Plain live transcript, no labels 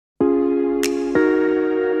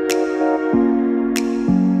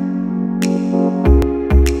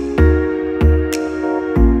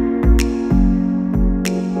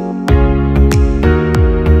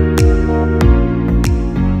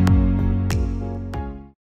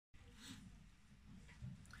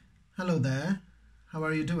Hello there, how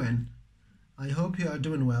are you doing? I hope you are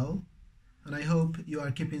doing well, and I hope you are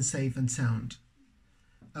keeping safe and sound.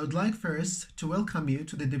 I would like first to welcome you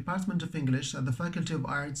to the Department of English at the Faculty of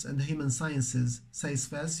Arts and Human Sciences, SAIS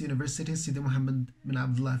Fes, University Sidi Mohammed bin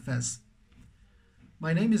Abdullah Fes.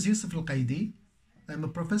 My name is Yusuf Al-Qaidi. I'm a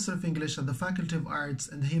professor of English at the Faculty of Arts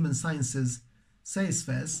and Human Sciences, SAIS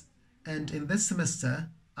Fes, and in this semester,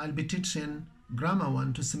 I'll be teaching Grammar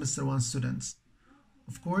 1 to Semester 1 students.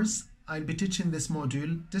 Of course, I'll be teaching this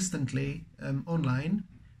module distantly online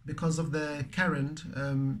because of the current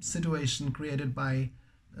situation created by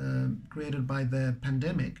the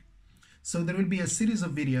pandemic. So there will be a series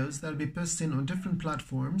of videos that will be posted on different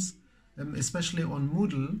platforms, especially on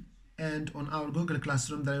Moodle and on our Google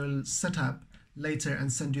Classroom that I will set up later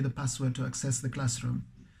and send you the password to access the classroom.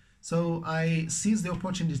 So I seize the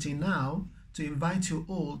opportunity now to invite you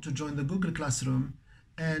all to join the Google Classroom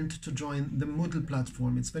and to join the Moodle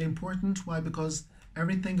platform. It's very important. Why? Because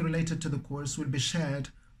everything related to the course will be shared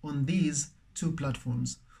on these two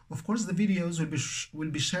platforms. Of course, the videos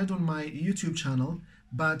will be shared on my YouTube channel,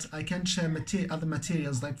 but I can share other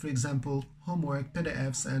materials like, for example, homework,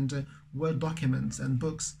 PDFs, and Word documents and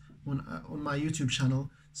books on my YouTube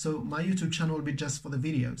channel. So my YouTube channel will be just for the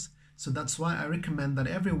videos. So that's why I recommend that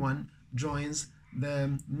everyone joins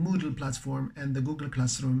the Moodle platform and the Google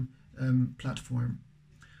Classroom platform.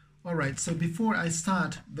 Alright, so before I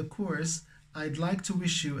start the course, I'd like to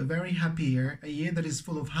wish you a very happy year, a year that is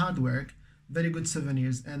full of hard work, very good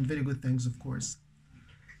souvenirs, and very good things, of course.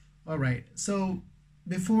 Alright, so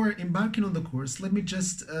before embarking on the course, let me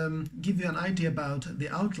just give you an idea about the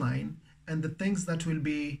outline and the things that we'll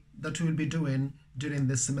be doing during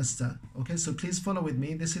this semester. Okay, so please follow with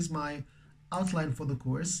me. This is my outline for the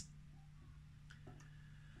course.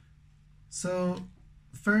 So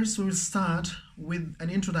first, we'll start with an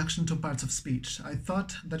introduction to parts of speech. I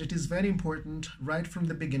thought that it is very important right from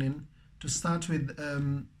the beginning to start with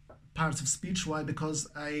parts of speech. Why? Because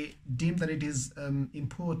I deem that it is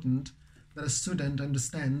important that a student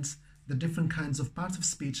understands the different kinds of parts of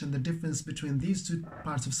speech and the difference between these two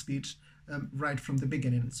parts of speech right from the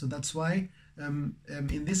beginning. So that's why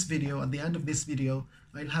in this video, at the end of this video,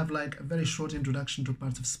 I'll have like a very short introduction to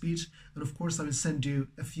parts of speech, and of course I will send you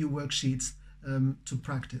a few worksheets to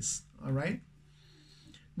practice. All right.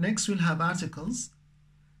 Next, we'll have articles.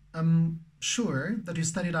 I'm sure that you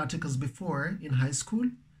studied articles before in high school.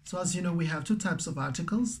 So as you know, we have two types of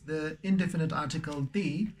articles: the indefinite article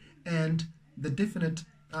the and the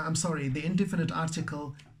the indefinite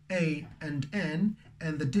article a and n,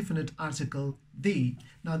 and the definite article the.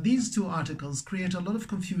 Now, these two articles create a lot of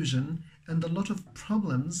confusion and a lot of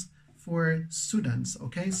problems for students.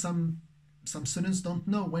 Okay, some students don't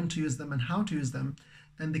know when to use them and how to use them,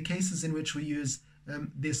 and the cases in which we use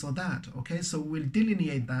this or that. Okay, so we'll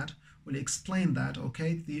delineate that, we'll explain that.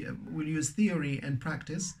 Okay, we'll use theory and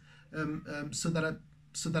practice so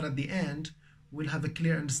that at the end we'll have a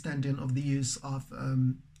clear understanding of the use of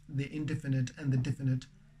the indefinite and the definite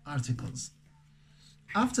articles.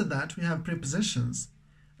 After that, we have prepositions.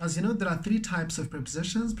 As you know, there are three types of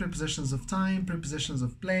prepositions: prepositions of time, prepositions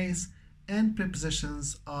of place, and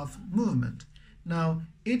prepositions of movement. Now,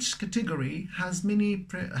 each category has many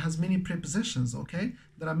prepositions. Okay,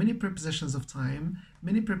 there are many prepositions of time,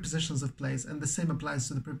 many prepositions of place, and the same applies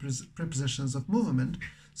to the prepositions of movement.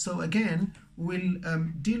 So again, we'll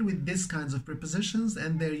deal with these kinds of prepositions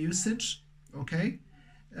and their usage. Okay,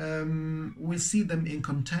 we'll see them in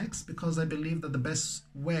context, because I believe that the best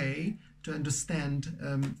way to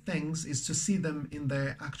understand things is to see them in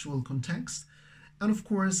their actual context. And of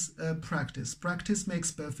course, practice. Practice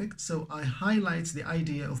makes perfect, so I highlight the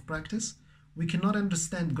idea of practice. We cannot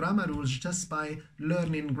understand grammar rules just by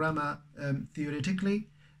learning grammar theoretically.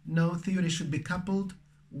 No, theory should be coupled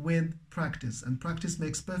with practice, and practice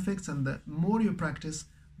makes perfect, and the more you practice,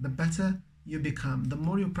 the better you become. The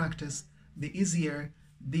more you practice, the easier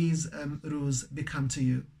these rules become to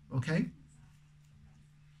you. Okay?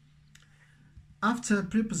 After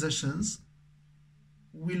prepositions,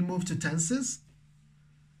 we'll move to tenses.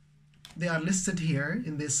 They are listed here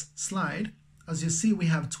in this slide. As you see, we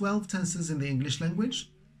have 12 tenses in the English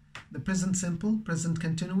language: the present simple, present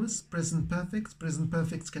continuous, present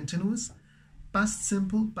perfect continuous, past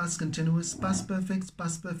simple, past continuous, past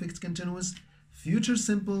perfect continuous, future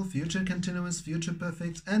simple, future continuous, future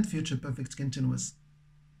perfect, and future perfect continuous.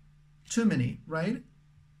 Too many, right?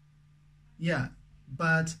 Yeah,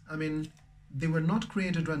 but I mean, they were not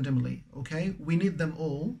created randomly. Okay, we need them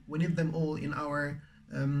all. We need them all in our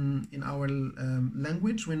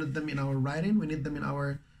language. We need them in our writing. We need them in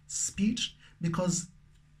our speech, because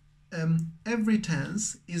every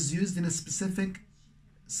tense is used in a specific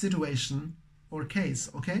situation or case,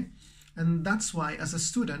 okay? And that's why, as a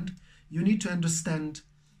student, you need to understand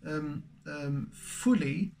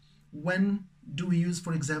fully when do we use,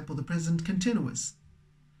 for example, the present continuous?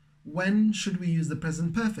 When should we use the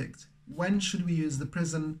present perfect? When should we use the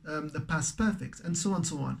present, the past perfect, and so on and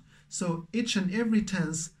so on. So each and every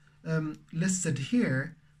tense listed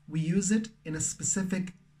here, we use it in a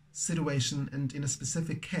specific situation and in a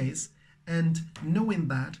specific case, and knowing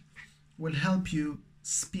that will help you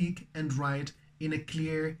speak and write in a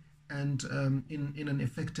clear and in an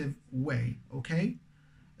effective way, okay?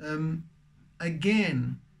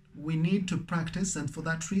 Again, we need to practice, and for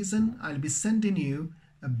that reason, I'll be sending you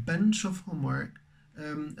a bunch of homework.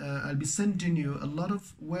 I'll be sending you a lot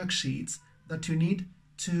of worksheets that you need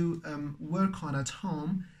to work on at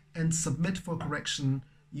home and submit for correction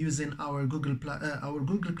using our Google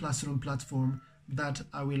Classroom platform that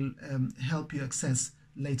I will help you access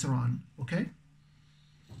later on, okay?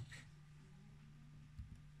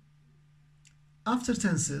 After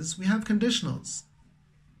tenses, we have conditionals.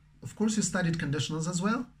 Of course, you studied conditionals as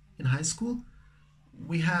well in high school.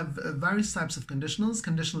 We have various types of conditionals: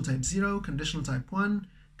 conditional type 0, conditional type 1,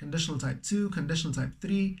 conditional type 2, conditional type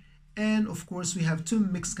 3, and of course we have two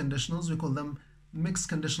mixed conditionals. We call them mixed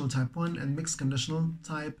conditional type 1 and mixed conditional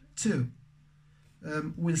type 2.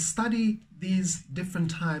 We'll study these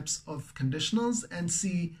different types of conditionals and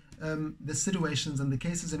see the situations and the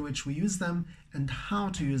cases in which we use them and how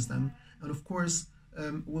to use them. And of course,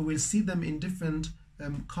 we will see them in different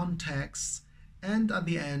contexts, and at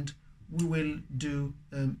the end, we will do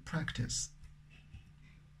practice.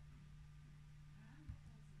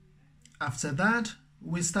 After that,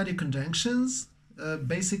 we study conjunctions.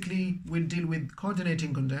 Basically, we'll deal with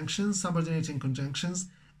coordinating conjunctions, subordinating conjunctions,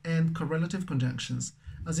 and correlative conjunctions.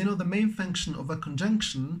 As you know, the main function of a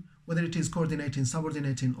conjunction, whether it is coordinating,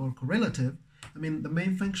 subordinating, or correlative, the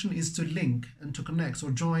main function is to link and to connect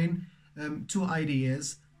or join two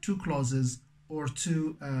ideas, two clauses, or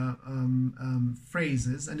two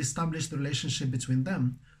phrases and establish the relationship between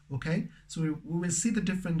them, okay? So we will see the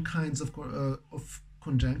different kinds of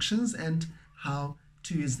conjunctions and how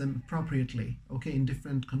to use them appropriately, okay, in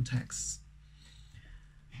different contexts.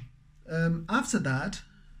 After that,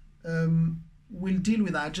 we'll deal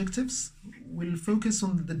with adjectives. We'll focus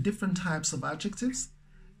on the different types of adjectives,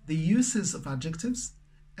 the uses of adjectives,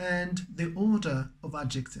 and the order of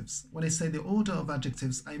adjectives. When I say the order of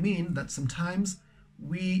adjectives, I mean that sometimes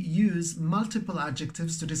we use multiple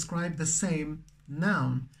adjectives to describe the same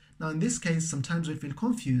noun. Now, in this case, sometimes we feel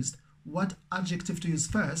confused what adjective to use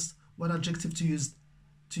first, what adjective to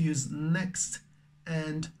use next,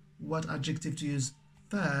 and what adjective to use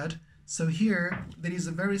third. So here, there is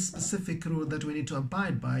a very specific rule that we need to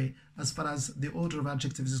abide by as far as the order of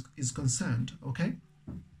adjectives is concerned, okay?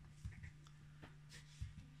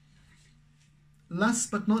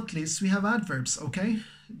 Last but not least, we have adverbs, okay?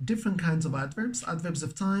 Different kinds of adverbs: adverbs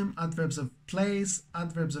of time, adverbs of place,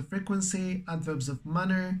 adverbs of frequency, adverbs of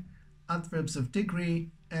manner, adverbs of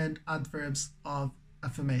degree, and adverbs of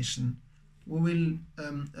affirmation. We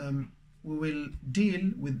will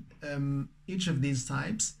deal with each of these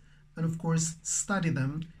types and of course study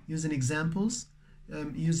them using examples,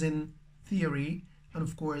 using theory, and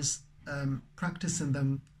of course practicing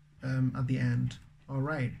them at the end. All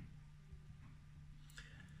right.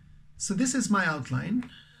 So this is my outline,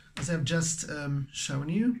 as I've just shown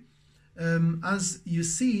you. As you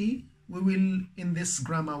see, we will, in this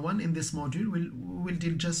grammar one, in this module, we'll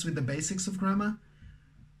deal just with the basics of grammar.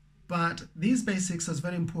 But these basics are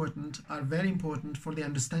very important for the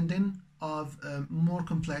understanding of more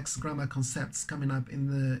complex grammar concepts coming up in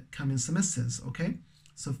the coming semesters, okay?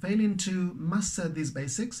 So failing to master these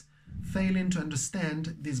basics, failing to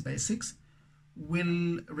understand these basics,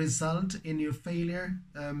 will result in your failure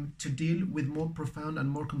to deal with more profound and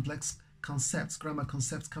more complex concepts, grammar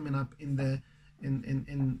concepts coming up in the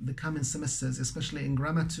coming semesters, especially in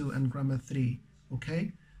Grammar 2 and Grammar 3,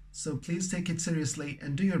 okay? So please take it seriously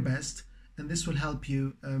and do your best, and this will help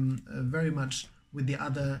you very much with the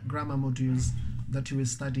other grammar modules that you will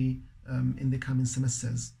study in the coming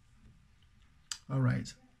semesters. All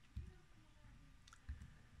right.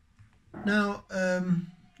 Now,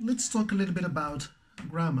 let's talk a little bit about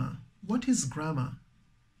grammar. What is grammar?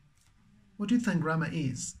 What do you think grammar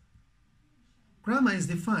is? Grammar is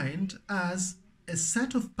defined as a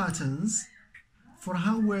set of patterns for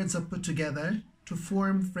how words are put together to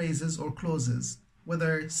form phrases or clauses,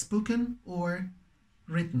 whether spoken or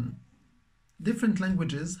written. Different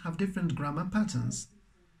languages have different grammar patterns,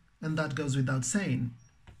 and that goes without saying.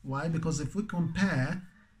 Why? Because if we compare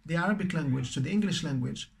the Arabic language to the English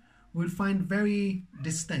language, we'll find very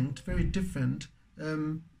distinct, very different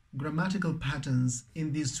grammatical patterns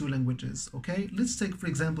in these two languages. Okay, let's take for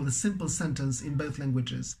example the simple sentence in both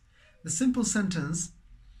languages. The simple sentence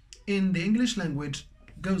in the English language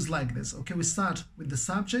goes like this. Okay, we start with the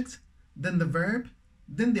subject, then the verb,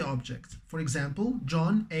 then the object. For example,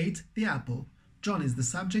 John ate the apple. John is the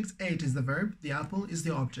subject, ate is the verb, the apple is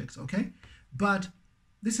the object. Okay, but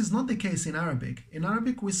this is not the case in Arabic. In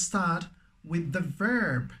Arabic we start with the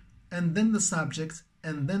verb and then the subject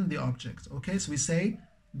and then the object. Okay, so we say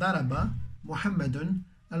daraba Muhammadun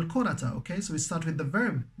al-Qurata. Okay, so we start with the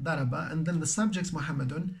verb daraba and then the subject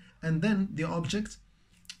Muhammadun and then the object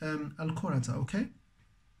al-Qurata. Okay,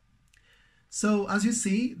 so as you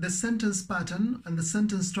see, the sentence pattern and the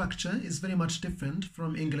sentence structure is very much different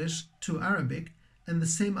from English to Arabic, and the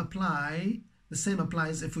same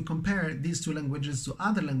applies if we compare these two languages to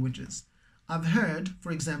other languages. I've heard,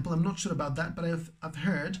 for example, I'm not sure about that, but I've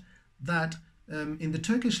heard that in the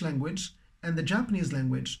Turkish language and the Japanese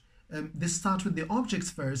language, they start with the objects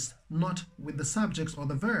first, not with the subjects or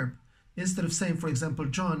the verb. Instead of saying, for example,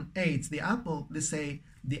 John ate the apple, they say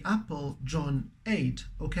the apple John ate.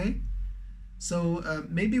 Okay, so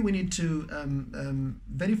maybe we need to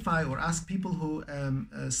verify or ask people who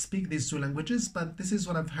speak these two languages, but this is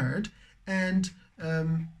what I've heard, and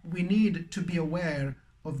we need to be aware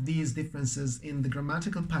of these differences in the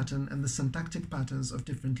grammatical pattern and the syntactic patterns of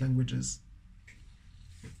different languages.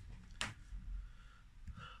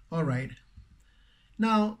 All right.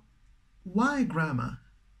 Now, why grammar?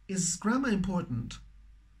 Is grammar important,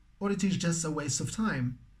 or it is just a waste of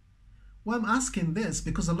time? Well, I'm asking this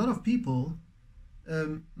because a lot of people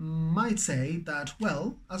might say that,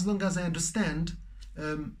 well, as long as I understand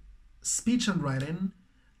speech and writing,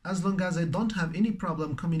 as long as I don't have any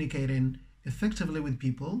problem communicating effectively with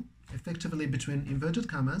people, effectively between inverted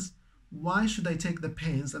commas, why should I take the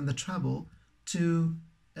pains and the trouble to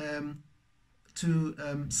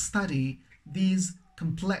study these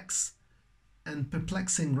complex and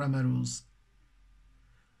perplexing grammar rules?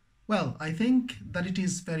 Well, I think that it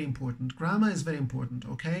is very important. Grammar is very important,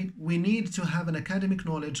 okay? We need to have an academic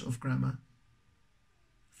knowledge of grammar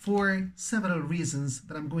for several reasons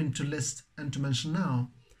that I'm going to list and to mention now.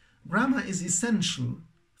 Grammar is essential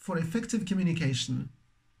for effective communication.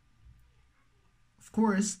 Of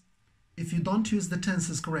course, if you don't use the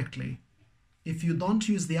tenses correctly, if you don't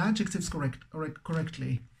use the adjectives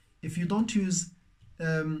correctly, if you don't use,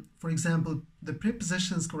 for example, the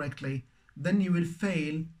prepositions correctly, then you will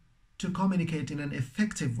fail to communicate in an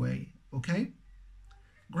effective way, okay?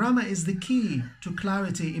 Grammar is the key to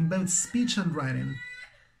clarity in both speech and writing.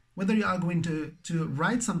 Whether you are going to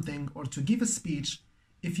write something or to give a speech,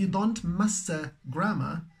 if you don't master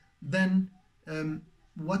grammar, then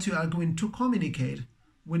what you are going to communicate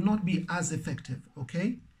will not be as effective,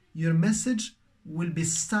 okay? Your message will be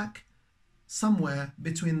stuck somewhere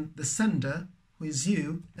between the sender, who is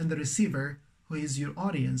you, and the receiver, who is your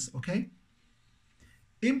audience, okay?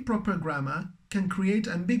 Improper grammar can create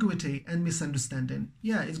ambiguity and misunderstanding.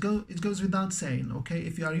 Yeah, it goes without saying, okay?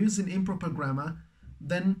 If you are using improper grammar,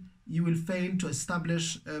 then you will fail to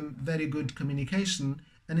establish very good communication,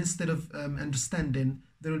 and instead of understanding,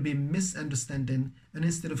 there will be misunderstanding, and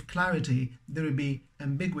instead of clarity, there will be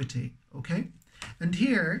ambiguity, okay? And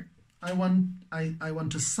here, I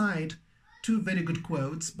want to cite two very good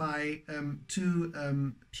quotes by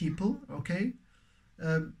two people, okay?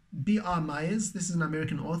 B.R. Myers, this is an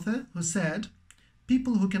American author, who said,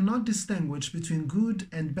 "People who cannot distinguish between good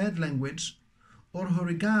and bad language, or who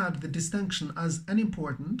regard the distinction as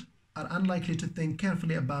unimportant, are unlikely to think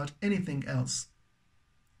carefully about anything else."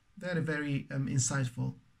 Very, very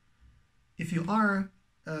insightful. If you are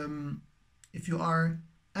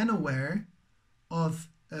unaware of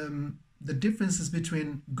the differences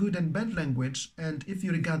between good and bad language, and if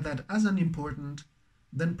you regard that as unimportant,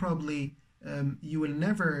 then probably you will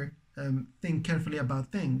never think carefully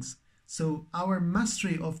about things. So our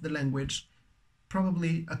mastery of the language,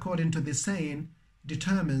 probably according to this saying,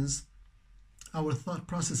 determines our thought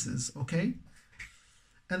processes, okay?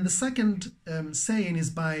 And the second saying is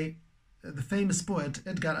by the famous poet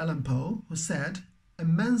Edgar Allan Poe, who said, "A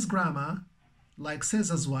man's grammar, like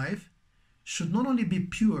Caesar's wife, should not only be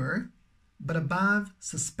pure, but above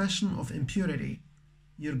suspicion of impurity."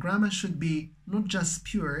 Your grammar should be not just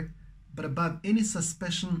pure, but above any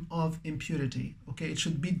suspicion of impurity, okay? It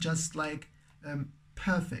should be just like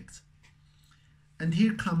perfect. And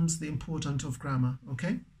here comes the importance of grammar,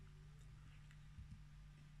 okay?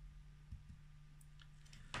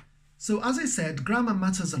 So as I said, grammar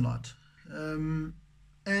matters a lot, and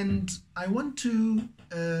I want you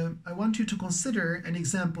to consider an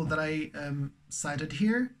example that I cited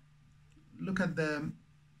here. Look at the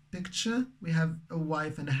picture, we have a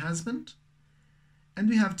wife and a husband, and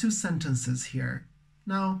we have two sentences here.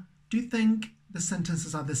 Now, do you think the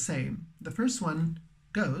sentences are the same? The first one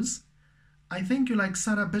goes, I think you like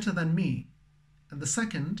Sarah better than me. And the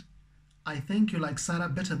second, I think you like Sarah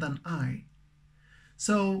better than I.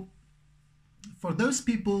 So, for those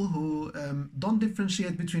people who don't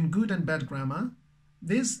differentiate between good and bad grammar,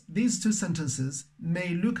 these two sentences may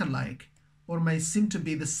look alike or may seem to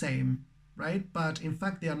be the same, right? But in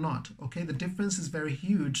fact, they are not, okay? The difference is very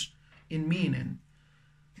huge in meaning.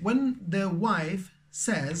 When the wife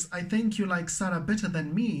says, I think you like Sarah better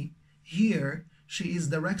than me, here she is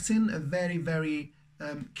directing a very, very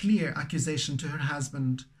clear accusation to her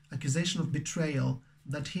husband, accusation of betrayal,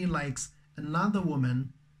 that he likes another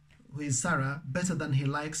woman, who is Sarah, better than he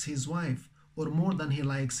likes his wife, or more than he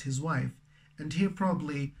likes his wife. And here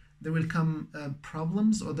probably there will come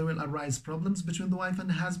problems, or there will arise problems between the wife and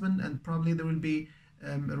the husband, and probably there will be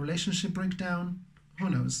a relationship breakdown. Who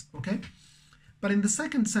knows, okay? But in the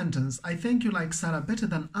second sentence, I think you like Sarah better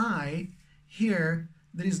than I, here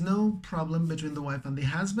there is no problem between the wife and the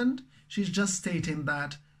husband. She's just stating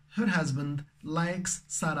that her husband likes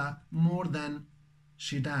Sarah more than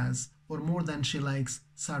she does, or more than she likes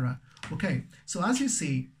Sarah. Okay, so as you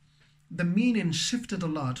see, the meaning shifted a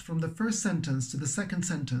lot from the first sentence to the second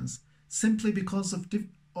sentence, simply because of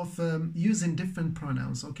using different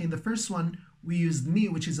pronouns. Okay, in the first one, we used me,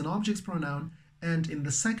 which is an object's pronoun, and in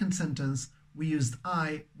the second sentence, we used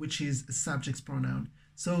I, which is a subject's pronoun.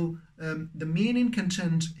 So the meaning can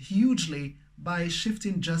change hugely by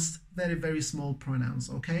shifting just very, very small pronouns,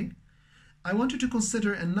 okay? I want you to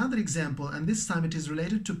consider another example, and this time it is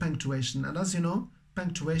related to punctuation. And as you know,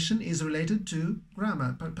 punctuation is related to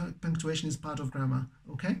grammar. Punctuation is part of grammar,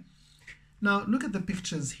 okay? Now, look at the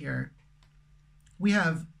pictures here. We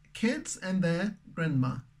have kids and their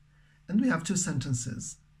grandma, and we have two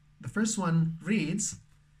sentences. The first one reads,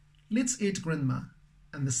 let's eat grandma.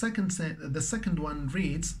 And the second one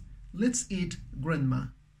reads, let's eat grandma.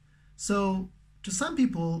 So, to some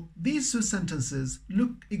people, these two sentences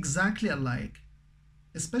look exactly alike,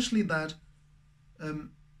 especially that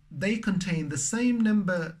they contain the same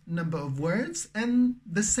number of words and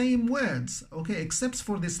the same words, okay, except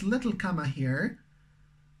for this little comma here,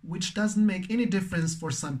 which doesn't make any difference for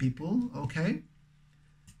some people, okay?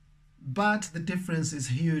 But the difference is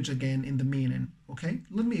huge again in the meaning, okay?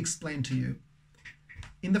 Let me explain to you.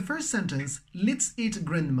 In the first sentence, let's eat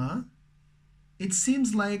grandma, it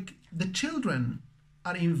seems like the children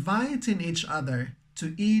are inviting each other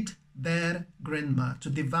to eat their grandma, to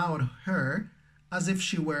devour her as if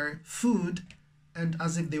she were food and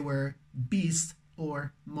as if they were beasts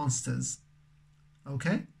or monsters.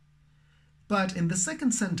 Okay? But in the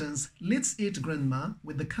second sentence, let's eat grandma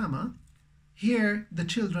with the comma, here the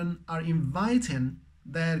children are inviting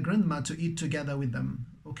their grandma to eat together with them.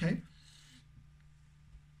 Okay?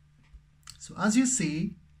 So as you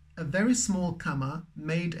see, a very small comma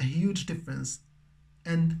made a huge difference,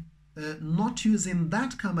 and not using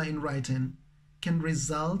that comma in writing can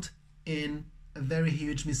result in a very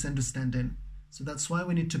huge misunderstanding. So that's why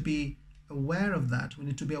we need to be aware of that. We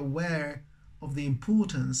need to be aware of the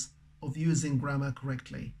importance of using grammar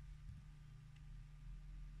correctly.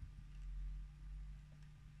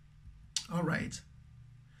 All right.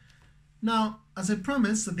 Now, as I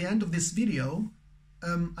promised at the end of this video,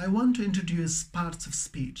 I want to introduce parts of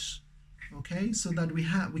speech, okay, so that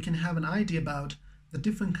we can have an idea about the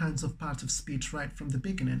different kinds of parts of speech right from the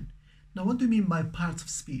beginning. Now, what do you mean by parts of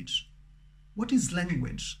speech? What is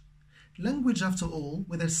language? Language, after all,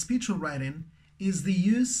 whether speech or writing, is the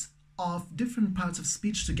use of different parts of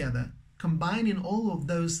speech together. Combining all of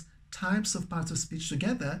those types of parts of speech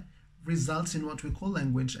together results in what we call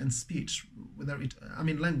language and speech,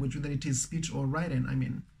 language, whether it is speech or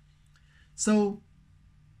writing, So,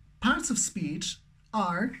 parts of speech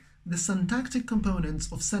are the syntactic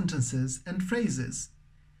components of sentences and phrases.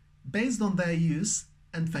 Based on their use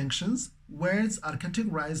and functions, words are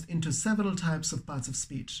categorized into several types of parts of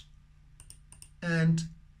speech. And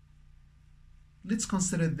let's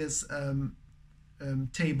consider this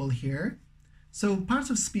table here. So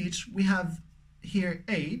parts of speech, we have here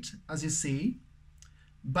 8, as you see,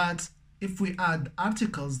 but if we add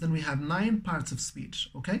articles, then we have 9 parts of speech,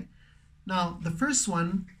 okay? Now, the first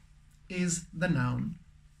one is the noun.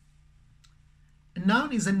 A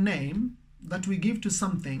noun is a name that we give to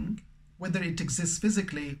something, whether it exists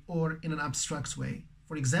physically or in an abstract way.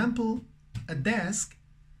 For example, a desk,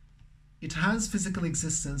 it has physical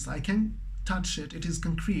existence. I can touch it, it is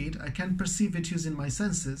concrete, I can perceive it using my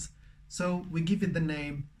senses, so we give it the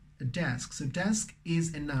name a desk. So desk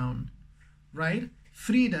is a noun, right?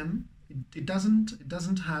 Freedom It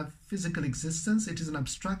doesn't have physical existence. It is an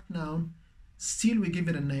abstract noun. Still, we give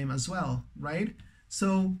it a name as well, right?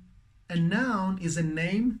 So a noun is a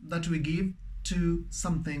name that we give to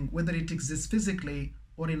something, whether it exists physically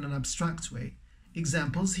or in an abstract way.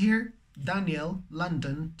 Examples here: Daniel,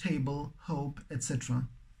 London, table, hope, etc.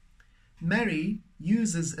 Mary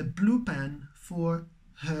uses a blue pen for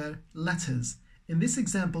her letters. In this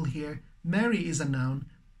example here, Mary is a noun,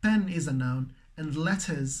 pen is a noun, and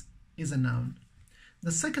letters is a noun.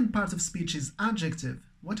 The second part of speech is adjective.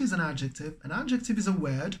 What is an adjective? An adjective is a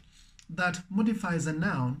word that modifies a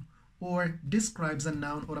noun or describes a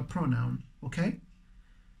noun or a pronoun, okay?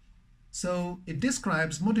 So it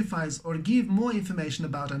describes, modifies, or gives more information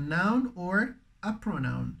about a noun or a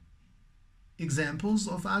pronoun. Examples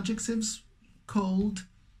of adjectives: cold,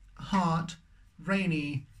 hot,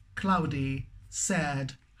 rainy, cloudy,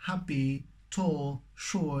 sad, happy, tall,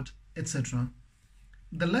 short, etc.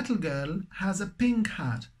 The little girl has a pink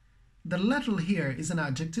hat. The little here is an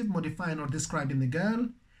adjective modifying or describing the girl,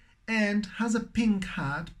 and has a pink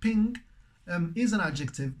hat. Pink is an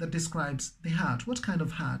adjective that describes the hat. What kind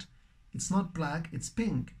of hat? It's not black, it's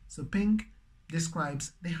pink. So pink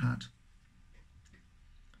describes the hat.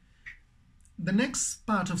 The next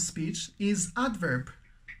part of speech is adverb.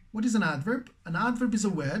 What is an adverb? An adverb is a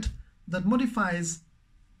word that modifies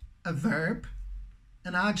a verb,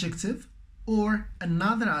 an adjective, or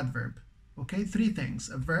another adverb. Okay, three things: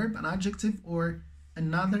 a verb, an adjective, or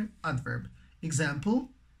another adverb. Example: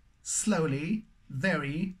 slowly,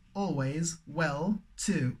 very, always, well,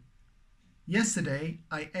 too. Yesterday,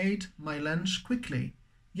 I ate my lunch quickly.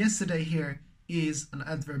 Yesterday here is an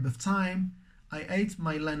adverb of time. I ate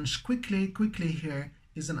my lunch quickly. Quickly here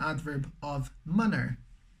is an adverb of manner.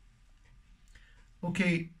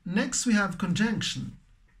 Okay, next we have conjunction.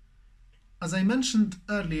 As I mentioned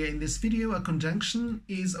earlier in this video, a conjunction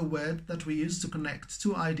is a word that we use to connect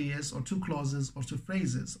two ideas or two clauses or two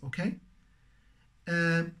phrases, okay?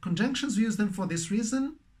 Conjunctions, we use them for this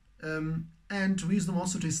reason, and we use them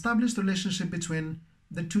also to establish the relationship between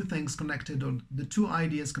the two things connected, or the two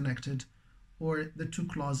ideas connected, or the two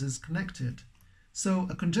clauses connected. So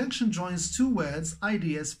a conjunction joins two words,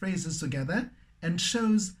 ideas, phrases together and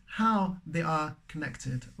shows how they are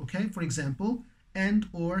connected, okay? For example, and,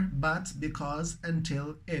 or, but, because,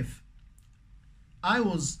 until, if. I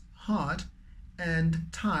was hot and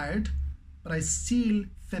tired, but I still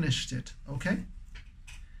finished it, okay?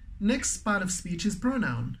 Next part of speech is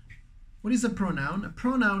pronoun. What is a pronoun? A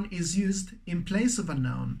pronoun is used in place of a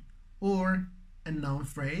noun or a noun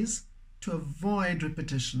phrase to avoid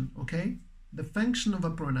repetition, okay? The function of a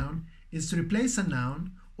pronoun is to replace a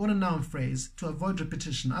noun or a noun phrase to avoid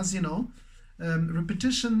repetition. As you know,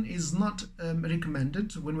 repetition is not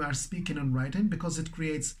recommended when we are speaking and writing because it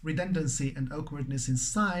creates redundancy and awkwardness in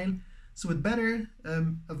style. So we'd better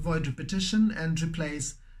avoid repetition and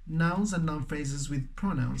replace nouns and noun phrases with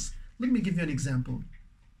pronouns. Let me give you an example.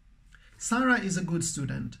 Sarah is a good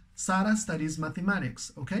student. Sarah studies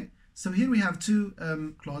mathematics, okay? So here we have two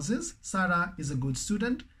clauses. Sarah is a good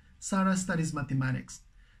student. Sarah studies mathematics.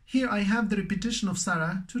 Here I have the repetition of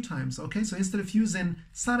Sarah two times, okay? So instead of using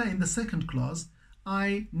Sarah in the second clause,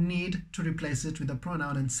 I need to replace it with a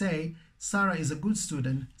pronoun and say, Sarah is a good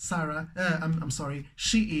student.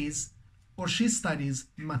 She is, or she studies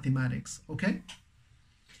mathematics, okay?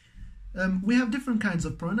 We have different kinds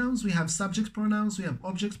of pronouns. We have subject pronouns, we have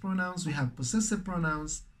object pronouns, we have possessive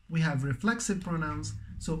pronouns, we have reflexive pronouns.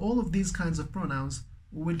 So all of these kinds of pronouns,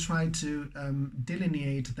 we'll try to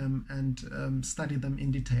delineate them and study them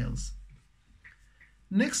in details.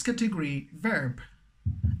 Next category, verb.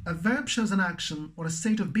 A verb shows an action or a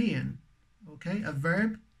state of being. Okay, a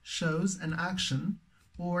verb shows an action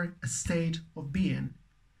or a state of being.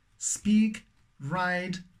 Speak,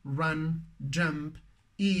 ride, run, jump,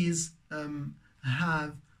 is,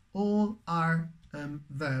 have, all are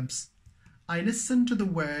verbs. I listen to the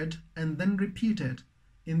word and then repeat it.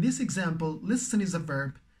 In this example, listen is a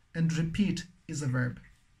verb and repeat is a verb.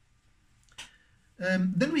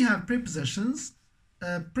 Then we have prepositions.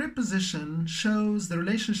 A preposition shows the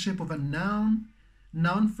relationship of a noun,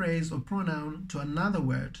 noun phrase, or pronoun to another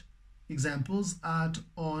word. Examples: at,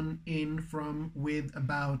 on, in, from, with,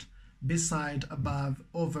 about, beside, above,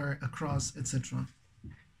 over, across, etc.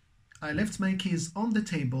 I left my keys on the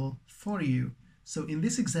table for you. So in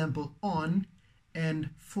this example, on and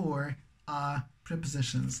for are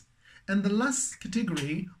prepositions. And the last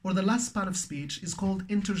category, or the last part of speech, is called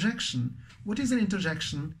interjection. What is an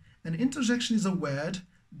interjection? An interjection is a word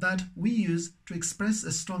that we use to express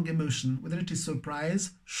a strong emotion, whether it is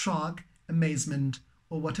surprise, shock, amazement,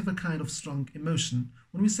 or whatever kind of strong emotion.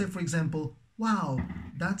 When we say, for example, wow,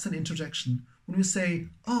 that's an interjection. When we say,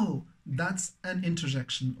 oh, that's an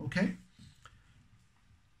interjection, okay?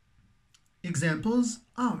 Examples,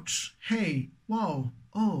 ouch, hey, wow,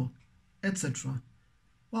 oh, etc.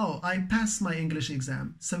 Wow, I passed my English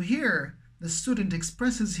exam. So here, the student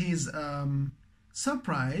expresses his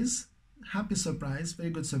surprise, happy surprise,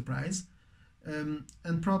 very good surprise,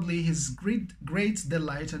 and probably his great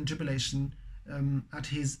delight and jubilation at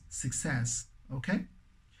his success, okay?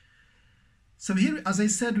 So here, as I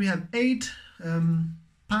said, we have 8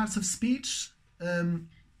 parts of speech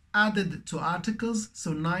added to articles,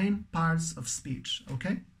 so 9 parts of speech,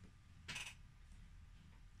 okay?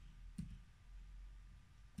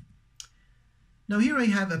 Now here I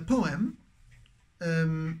have a poem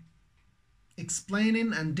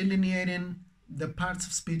explaining and delineating the parts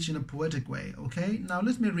of speech in a poetic way, okay? Now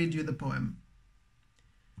let me read you the poem.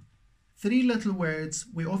 3 little words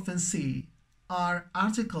we often see are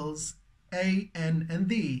articles a, n, and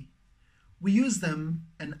the. We use them,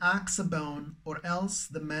 an axe a bone, or else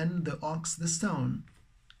the man, the ox, the stone.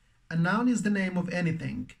 A noun is the name of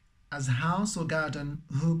anything, as house or garden,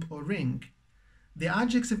 hoop or ring. The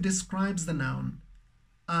adjective describes the noun,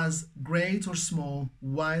 as great or small,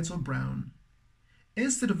 white or brown.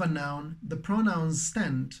 Instead of a noun, the pronouns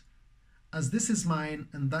stand, as this is mine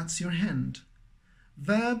and that's your hand.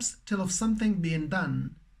 Verbs tell of something being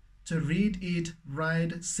done, to read, eat,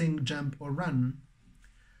 ride, sing, jump, or run.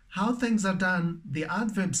 How things are done, the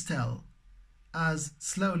adverbs tell, as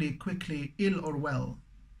slowly, quickly, ill or well.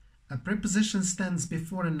 A preposition stands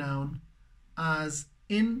before a noun, as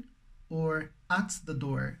in or at the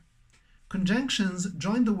door. Conjunctions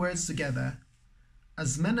join the words together,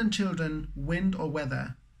 as men and children, wind or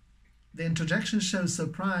weather. The interjection shows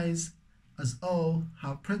surprise, as oh,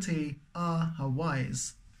 how pretty, ah, how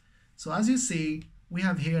wise. So as you see, we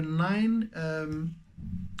have here 9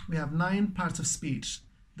 parts of speech.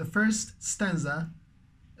 The first stanza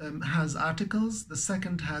has articles, the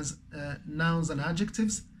second has nouns and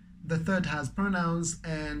adjectives, the third has pronouns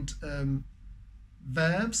and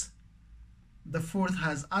verbs, the fourth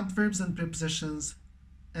has adverbs and prepositions,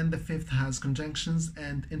 and the fifth has conjunctions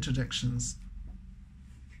and interjections.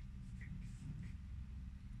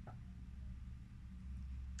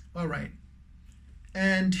 All right,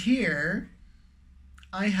 and here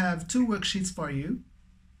I have 2 worksheets for you.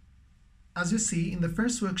 As you see, in the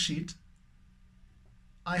first worksheet,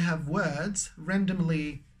 I have words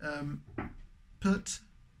randomly put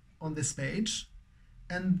on this page,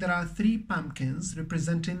 and there are 3 pumpkins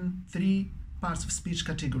representing 3 parts of speech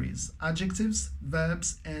categories: adjectives,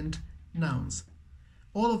 verbs, and nouns.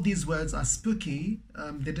 All of these words are spooky.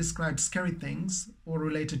 They describe scary things or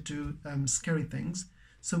related to scary things.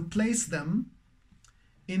 So place them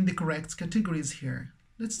in the correct categories here.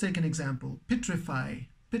 Let's take an example. Petrify.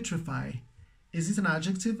 Petrify. Is it an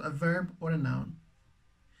adjective, a verb, or a noun?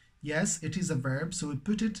 Yes, it is a verb, so we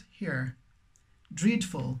put it here.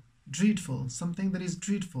 Dreadful. Dreadful. Something that is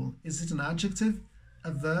dreadful. Is it an adjective,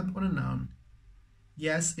 a verb, or a noun?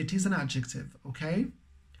 Yes, it is an adjective, okay?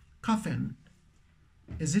 Coffin.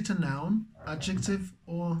 Is it a noun, adjective,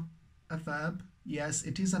 or a verb? Yes,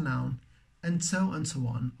 it is a noun. And so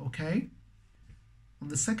on, okay? On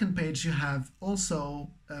the second page, you have also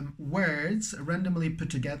words randomly put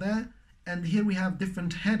together, and here we have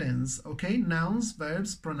different headings, okay? Nouns,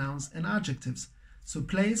 verbs, pronouns, and adjectives. So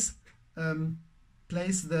place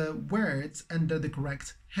the words under the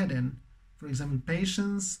correct heading. For example,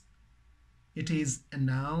 patience, it is a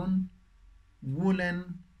noun.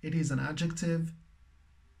 Woolen, it is an adjective,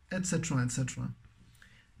 etc., etc.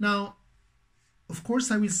 Now, of course,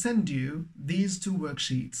 I will send you these 2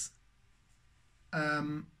 worksheets.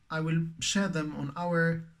 I will share them on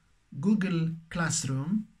our Google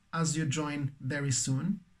Classroom as you join very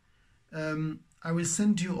soon. I will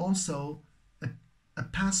send you also a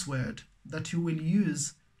password that you will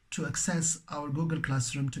use to access our Google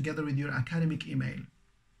Classroom together with your academic email.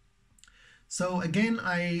 So again,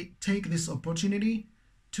 I take this opportunity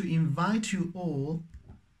to invite you all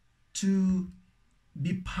to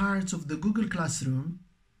be part of the Google Classroom,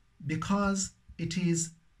 because it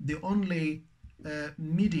is the only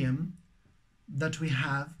medium that we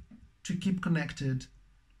have to keep connected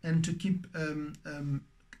and to keep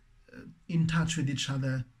in touch with each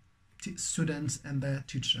other, students and their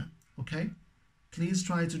teacher, okay? Please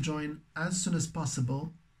try to join as soon as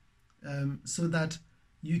possible so that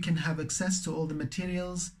you can have access to all the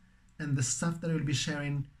materials and the stuff that we'll be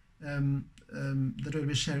sharing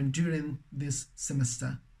during this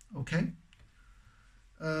semester, okay?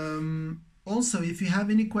 Also, if you have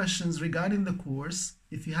any questions regarding the course,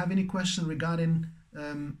 if you have any question regarding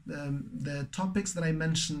the topics that I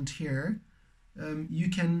mentioned here, you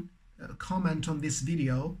can comment on this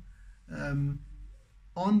video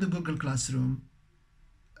on the Google Classroom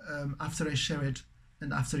after I share it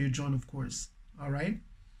and after you join, of course. All right.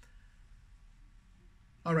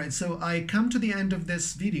 All right, so I come to the end of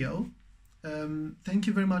this video. Thank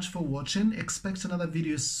you very much for watching. Expect another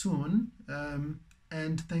video soon.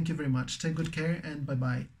 And thank you very much. Take good care and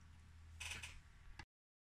bye-bye.